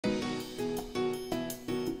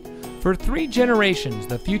For 3 generations,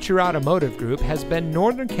 the Future Automotive Group has been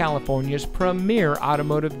Northern California's premier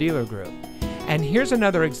automotive dealer group. And here's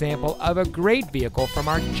another example of a great vehicle from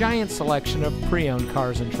our giant selection of pre-owned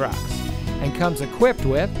cars and trucks. And comes equipped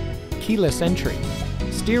with keyless entry,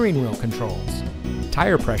 steering wheel controls,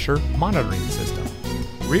 tire pressure monitoring system,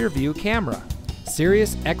 rear view camera,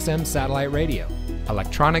 Sirius XM satellite radio,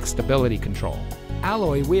 electronic stability control,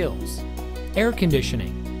 alloy wheels, air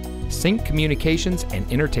conditioning, sync communications and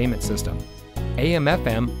entertainment system,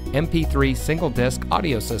 AM/FM MP3 single disc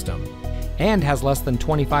audio system, and has less than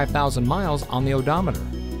 25,000 miles on the odometer.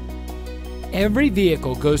 Every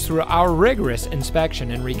vehicle goes through our rigorous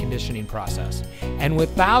inspection and reconditioning process, and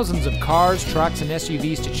with thousands of cars, trucks, and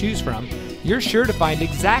SUVs to choose from, you're sure to find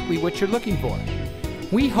exactly what you're looking for.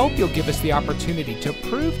 We hope you'll give us the opportunity to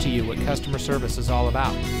prove to you what customer service is all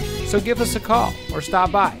about. So give us a call or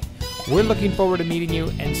stop by. We're looking forward to meeting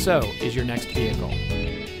you, and so is your next vehicle.